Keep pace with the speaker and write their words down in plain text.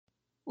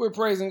We're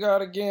praising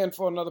God again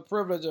for another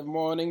privilege of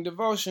morning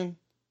devotion.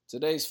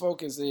 Today's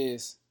focus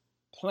is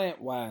plant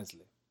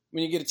wisely.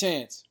 When you get a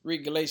chance,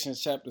 read Galatians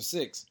chapter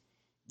 6.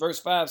 Verse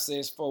 5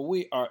 says, "For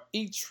we are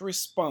each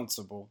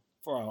responsible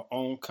for our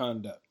own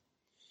conduct."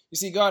 You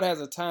see, God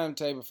has a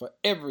timetable for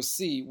every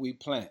seed we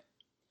plant.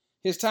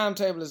 His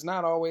timetable is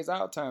not always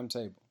our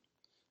timetable.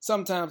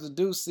 Sometimes the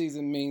due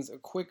season means a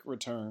quick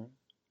return,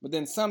 but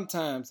then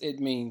sometimes it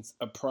means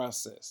a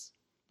process.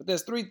 But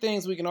there's three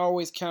things we can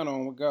always count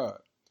on with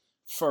God.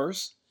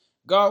 First,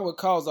 God will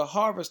cause a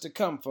harvest to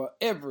come for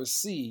every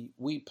seed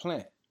we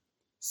plant.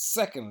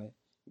 Secondly,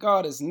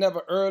 God is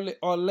never early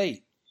or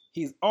late.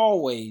 He's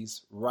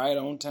always right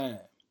on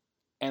time.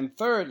 And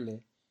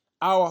thirdly,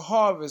 our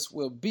harvest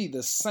will be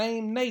the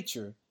same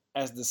nature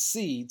as the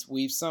seeds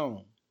we've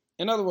sown.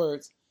 In other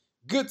words,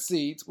 good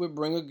seeds will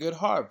bring a good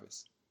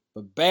harvest,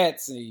 but bad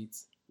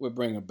seeds will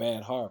bring a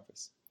bad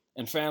harvest.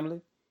 And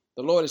family,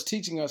 the Lord is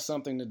teaching us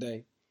something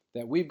today,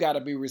 that we've got to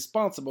be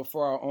responsible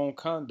for our own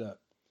conduct.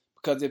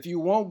 Because if you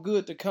want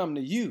good to come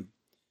to you,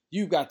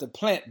 you've got to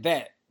plant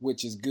that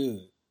which is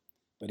good.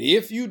 But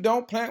if you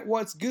don't plant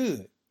what's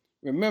good,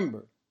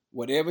 remember,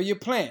 whatever you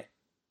plant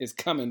is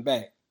coming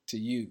back to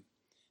you.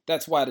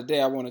 That's why today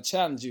I want to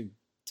challenge you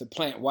to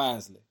plant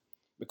wisely.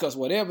 Because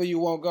whatever you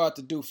want God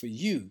to do for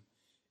you,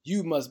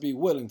 you must be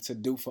willing to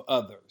do for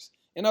others.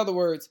 In other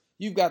words,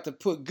 you've got to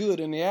put good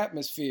in the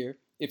atmosphere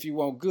if you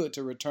want good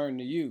to return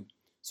to you.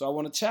 So I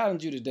want to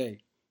challenge you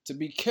today to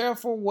be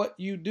careful what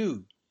you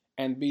do.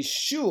 And be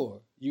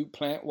sure you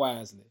plant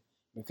wisely,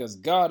 because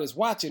God is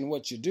watching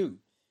what you do.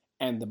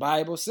 And the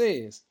Bible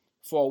says,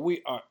 "For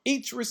we are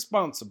each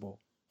responsible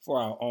for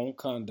our own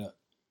conduct."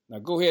 Now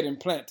go ahead and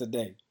plant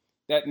today.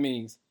 That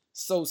means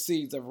sow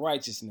seeds of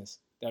righteousness,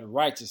 that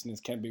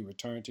righteousness can be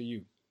returned to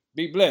you.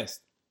 Be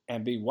blessed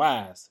and be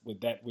wise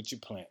with that which you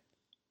plant.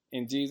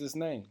 In Jesus'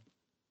 name,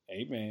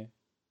 amen.